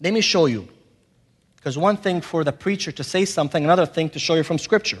 Let me show you. Because one thing for the preacher to say something, another thing to show you from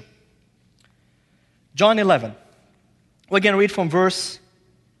Scripture. John 11. We're going to read from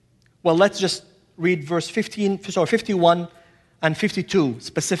let's just read verse 51 and 52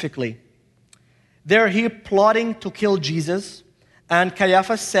 specifically. They're here plotting to kill Jesus, and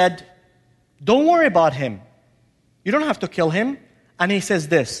Caiaphas said, "Don't worry about him. You don't have to kill him." And he says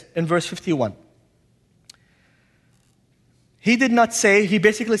this in verse 51. He did not say, he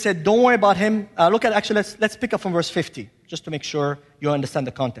basically said, "Don't worry about him." Let's pick up from verse 50, just to make sure you understand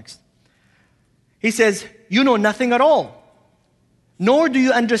the context. He says, "You know nothing at all, nor do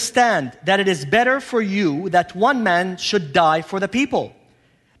you understand that it is better for you that one man should die for the people,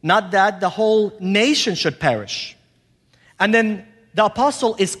 not that the whole nation should perish." And then the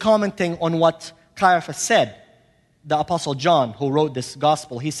apostle is commenting on what Caiaphas said. The apostle John, who wrote this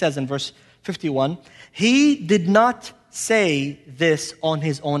gospel, he says in verse 51, "He did not say this on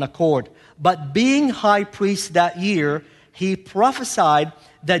his own accord, but being high priest that year, he prophesied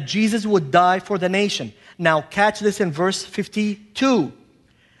that Jesus would die for the nation." Now catch this in verse 52.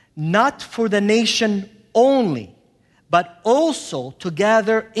 "Not for the nation only, but also to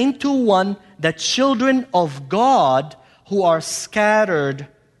gather into one the children of God who are scattered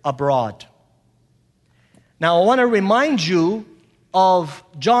abroad." Now I want to remind you of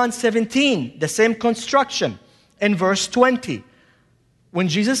John 17, the same construction in verse 20. When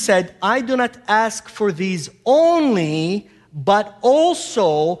Jesus said, "I do not ask for these only, but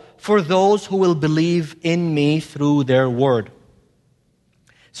also for those who will believe in me through their word."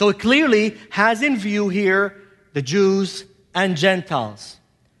 So it clearly has in view here the Jews and Gentiles.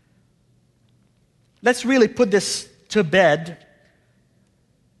 Let's really put this to bed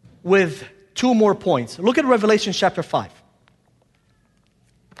with two more points. Look at Revelation chapter 5.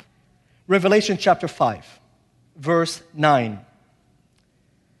 Revelation chapter 5, verse 9.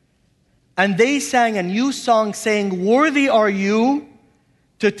 "And they sang a new song, saying, 'Worthy are you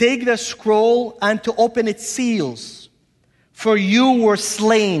to take the scroll and to open its seals, for you were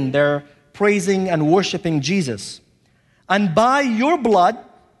slain,'" they're praising and worshiping Jesus, "'and by your blood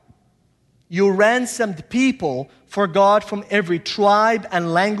you ransomed people for God from every tribe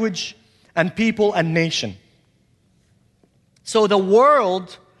and language and people and nation.'" So the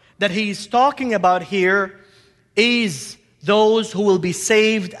world that he's talking about here is those who will be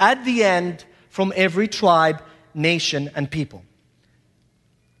saved at the end from every tribe, nation, and people.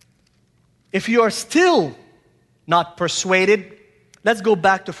 If you are still not persuaded, let's go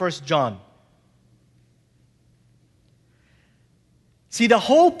back to 1 John. See, the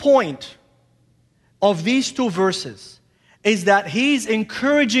whole point of these two verses is that he's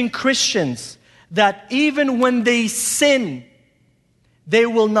encouraging Christians that even when they sin, they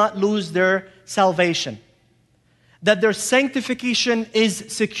will not lose their salvation. That their sanctification is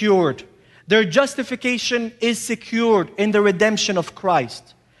secured. Their justification is secured in the redemption of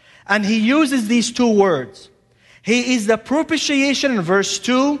Christ. And he uses these two words. He is the propitiation in verse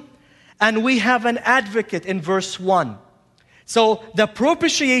 2, and we have an advocate in verse 1. So the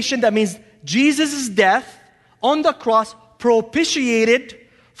propitiation, that means Jesus' death on the cross propitiated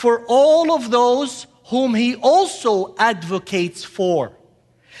for all of those whom he also advocates for.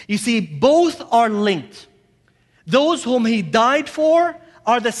 You see, both are linked. Those whom he died for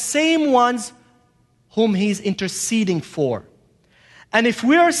are the same ones whom he's interceding for. And if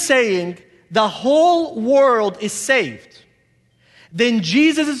we are saying the whole world is saved, then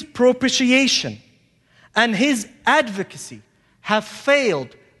Jesus' propitiation and his advocacy have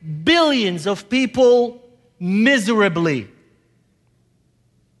failed billions of people miserably.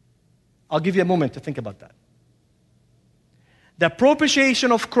 I'll give you a moment to think about that. The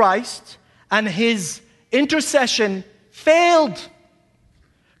propitiation of Christ and his intercession failed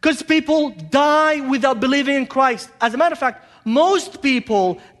because people die without believing in Christ. As a matter of fact, most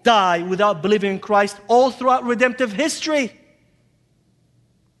people die without believing in Christ all throughout redemptive history.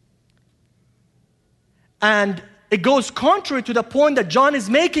 And it goes contrary to the point that John is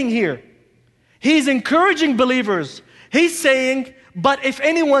making here. He's encouraging believers He's saying, but if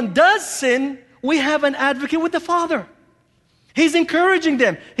anyone does sin, we have an advocate with the Father. He's encouraging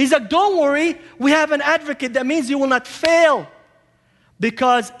them. He's like, don't worry, we have an advocate. That means you will not fail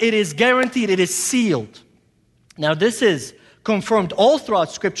because it is guaranteed, it is sealed. Now this is confirmed all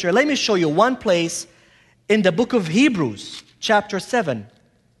throughout Scripture. Let me show you one place in the book of Hebrews, chapter 7.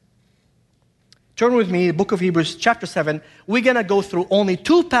 Turn with me, the book of Hebrews, chapter 7. We're going to go through only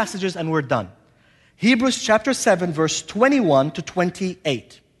 2 passages and we're done. Hebrews chapter 7, verse 21 to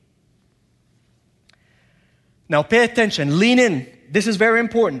 28. Now pay attention, lean in. This is very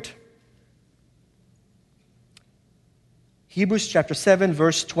important. Hebrews chapter 7,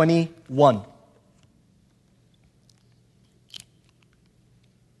 verse 21.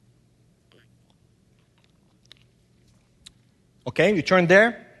 Okay, you turn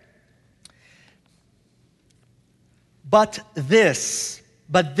there. But this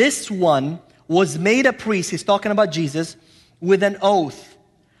one was made a priest, he's talking about Jesus, with an oath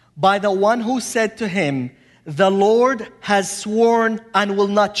by the one who said to him, the Lord has sworn and will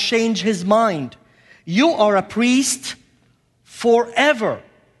not change his mind. You are a priest forever.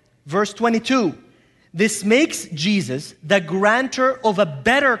 Verse 22. This makes Jesus the grantor of a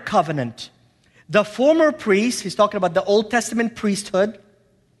better covenant. The former priests, he's talking about the Old Testament priesthood,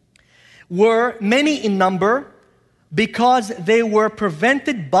 were many in number because they were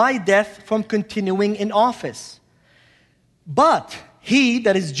prevented by death from continuing in office. But he,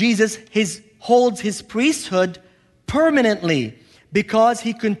 that is Jesus, holds his priesthood permanently because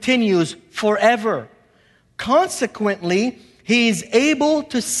he continues forever. Consequently, he is able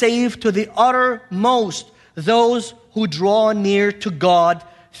to save to the uttermost those who draw near to God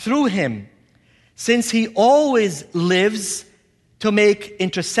through him, since he always lives to make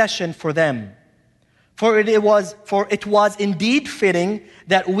intercession for them. For it was indeed fitting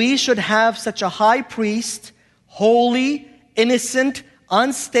that we should have such a high priest, holy, innocent,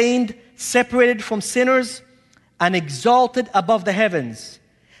 unstained, separated from sinners, and exalted above the heavens.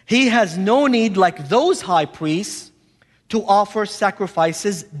 He has no need, like those high priests, to offer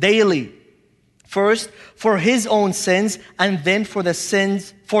sacrifices daily. First, for his own sins, and then for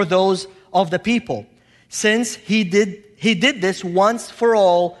those of the people. Since he did this once for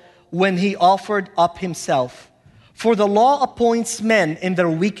all when he offered up himself. For the law appoints men in their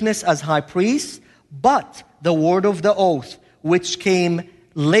weakness as high priests, but the word of the oath, which came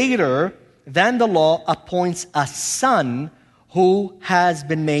later than the law, appoints a son who has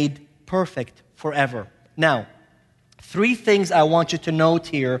been made perfect forever. Now, 3 things I want you to note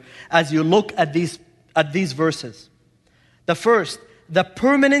here as you look at these verses. The first, the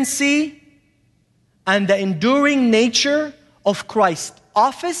permanency and the enduring nature of Christ's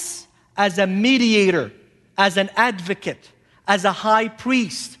office as a mediator, as an advocate, as a high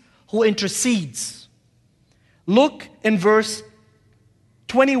priest who intercedes. Look in verse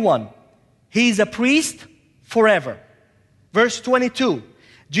 21. He's a priest forever. Verse 22.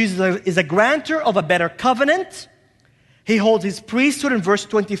 Jesus is a grantor of a better covenant. He holds his priesthood in verse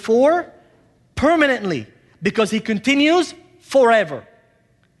 24 permanently because he continues forever.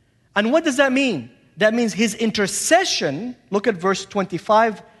 And what does that mean? That means his intercession, look at verse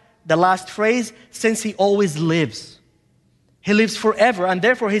 25, the last phrase, since he always lives. He lives forever, and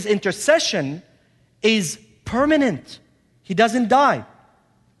therefore his intercession is permanent. He doesn't die.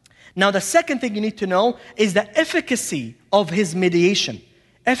 Now the second thing you need to know is the efficacy of his mediation.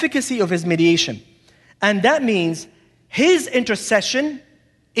 Efficacy of his mediation. And that means his intercession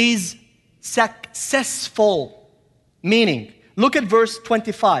is successful. Meaning, look at verse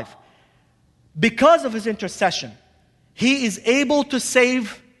 25. Because of his intercession, he is able to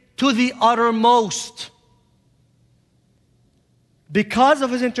save to the uttermost. Because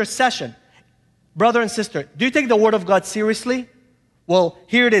of his intercession. Brother and sister, do you take the word of God seriously? Well,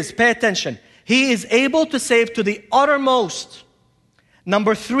 here it is. Pay attention. He is able to save to the uttermost.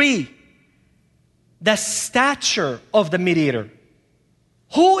 Number 3, the stature of the mediator.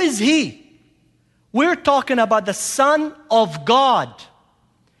 Who is he? We're talking about the Son of God.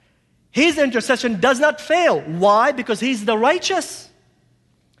 His intercession does not fail. Why? Because he's the righteous.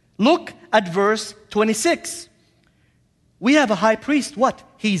 Look at verse 26. We have a high priest. What?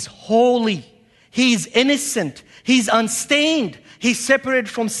 He's holy. He's innocent. He's unstained. He's separated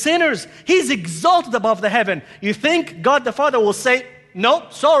from sinners. He's exalted above the heaven. You think God the Father will say, no,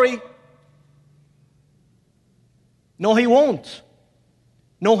 sorry. No, he won't.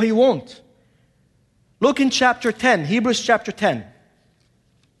 No, he won't. Look in chapter 10, Hebrews chapter 10.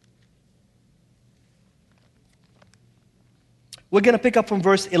 We're going to pick up from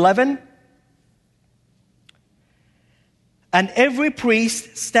verse 11. And every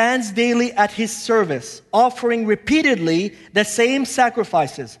priest stands daily at his service, offering repeatedly the same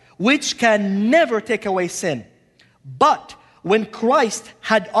sacrifices, which can never take away sin. But when Christ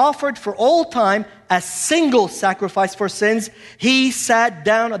had offered for all time a single sacrifice for sins, he sat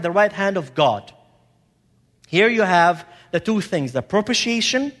down at the right hand of God. Here you have the two things, the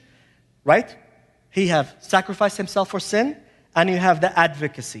propitiation, right? He have sacrificed himself for sin, and you have the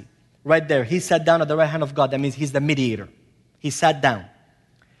advocacy. Right there, he sat down at the right hand of God. That means he's the mediator. He sat down.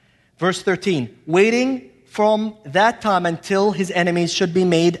 Verse 13, waiting from that time until his enemies should be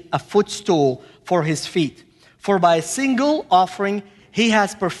made a footstool for his feet. For by a single offering, he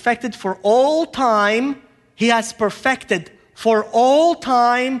has perfected for all time,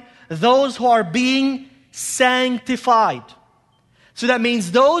 those who are being sanctified. So that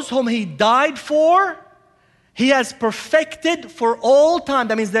means those whom he died for, he has perfected for all time.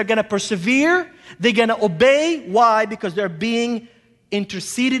 That means they're going to persevere. They're going to obey. Why? Because they're being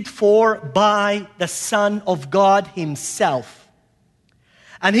interceded for by the Son of God himself.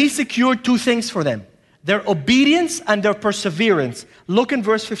 And he secured two things for them: their obedience and their perseverance. Look in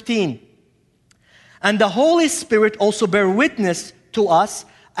verse 15. And the Holy Spirit also bear witness to us,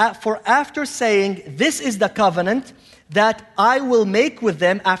 for after saying, this is the covenant that I will make with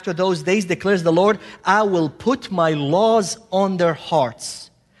them after those days, declares the Lord, I will put my laws on their hearts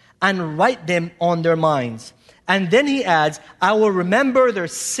and write them on their minds. And then he adds, I will remember their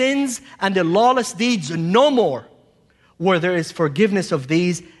sins and their lawless deeds no more. Where there is forgiveness of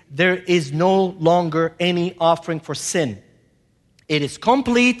these, there is no longer any offering for sin. It is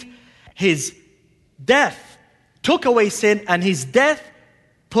complete. His death took away sin, and his death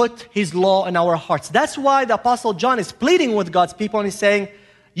put his law in our hearts. That's why the Apostle John is pleading with God's people, and he's saying,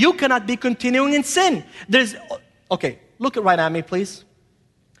 you cannot be continuing in sin. Okay, look right at me, please.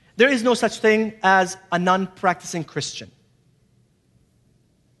 There is no such thing as a non-practicing Christian.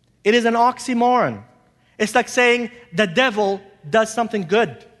 It is an oxymoron. It's like saying the devil does something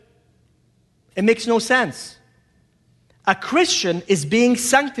good. It makes no sense. A Christian is being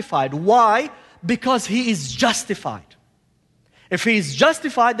sanctified. Why? Because he is justified. If he is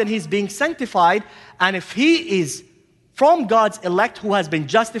justified, then he's being sanctified. And if he is from God's elect who has been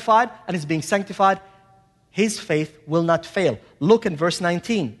justified and is being sanctified, his faith will not fail. Look in verse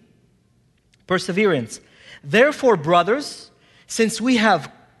 19. Perseverance. Therefore, brothers, since we have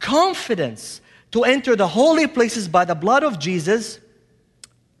confidence to enter the holy places by the blood of Jesus,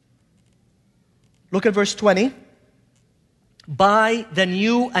 look at verse 20. By the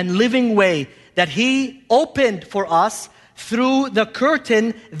new and living way that he opened for us through the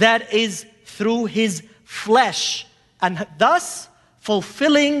curtain that is through his flesh, and thus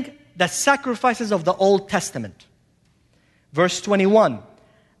fulfilling the sacrifices of the Old Testament. Verse 21,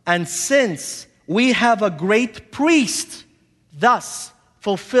 and since we have a great priest, thus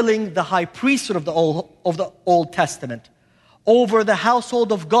fulfilling the high priesthood of the Old Testament, over the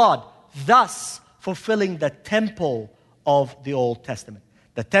household of God, thus fulfilling the temple of the Old Testament.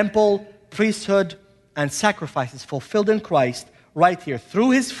 The temple, priesthood, and sacrifices fulfilled in Christ right here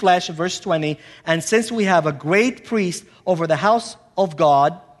through his flesh, verse 20. And since we have a great priest over the house of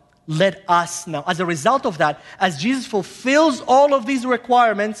God, let us now, as a result of that, as Jesus fulfills all of these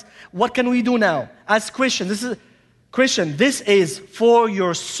requirements, what can we do now? As Christians, this is for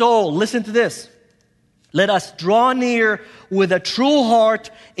your soul. Listen to this. Let us draw near with a true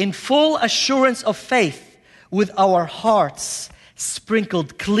heart in full assurance of faith, with our hearts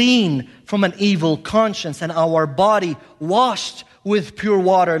sprinkled clean from an evil conscience and our body washed with pure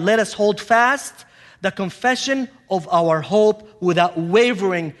water. Let us hold fast the confession of our hope without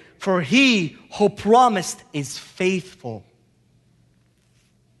wavering, for he who promised is faithful.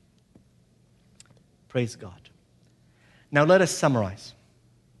 Praise God. Now let us summarize.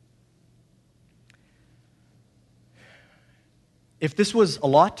 If this was a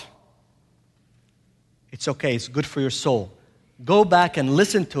lot, it's okay. It's good for your soul. Go back and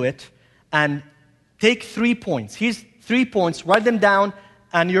listen to it and take 3 points. Here's 3 points. Write them down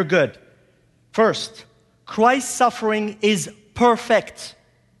and you're good. First, Christ's suffering is perfect.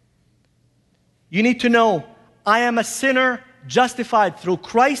 You need to know, I am a sinner justified through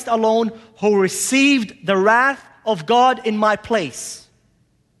Christ alone, who received the wrath of God in my place.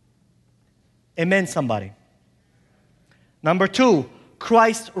 Amen, somebody. Number 2,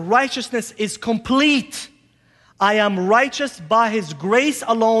 Christ's righteousness is complete. I am righteous by his grace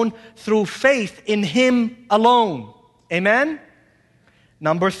alone, through faith in him alone. Amen?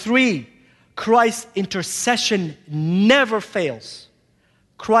 Number 3, Christ's intercession never fails.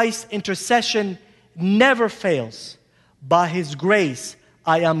 Christ's intercession never fails. By his grace,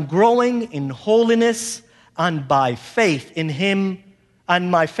 I am growing in holiness and by faith in Him, and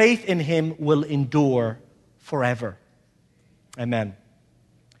my faith in Him will endure forever. Amen.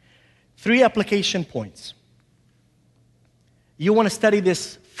 3 application points. You want to study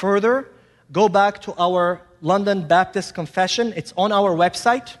this further? Go back to our London Baptist Confession. It's on our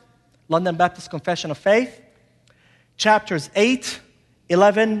website, London Baptist Confession of Faith. Chapters 8,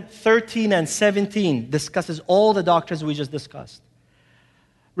 11, 13, and 17 discusses all the doctrines we just discussed.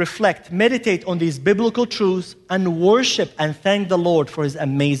 Reflect, meditate on these biblical truths, and worship and thank the Lord for His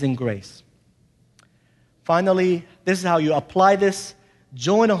amazing grace. Finally, this is how you apply this.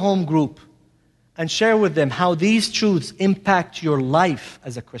 Join a home group and share with them how these truths impact your life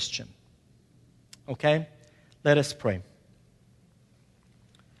as a Christian. Okay? Let us pray.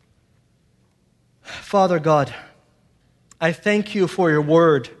 Father God, I thank You for Your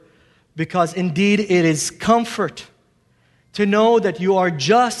word, because indeed it is comfort to know that You are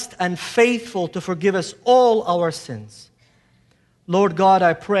just and faithful to forgive us all our sins. Lord God,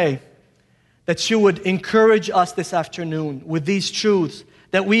 I pray that You would encourage us this afternoon with these truths,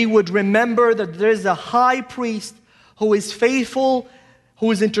 that we would remember that there is a high priest who is faithful, who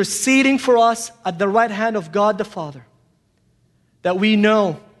is interceding for us at the right hand of God the Father. That we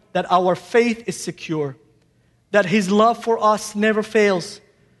know that our faith is secure, that His love for us never fails,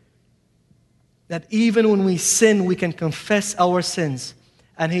 that even when we sin, we can confess our sins,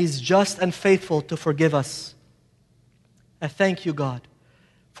 and He is just and faithful to forgive us. I thank You, God,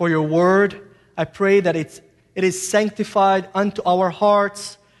 for Your word. I pray that it is sanctified unto our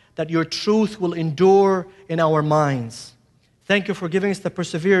hearts, that Your truth will endure in our minds. Thank You for giving us the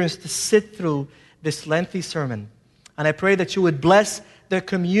perseverance to sit through this lengthy sermon. And I pray that You would bless the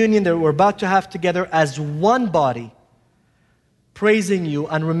communion that we're about to have together as one body, praising You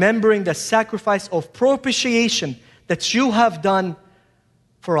and remembering the sacrifice of propitiation that You have done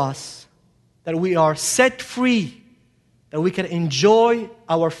for us, that we are set free, that we can enjoy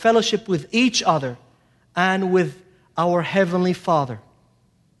our fellowship with each other and with our Heavenly Father.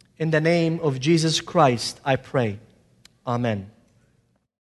 In the name of Jesus Christ, I pray. Amen.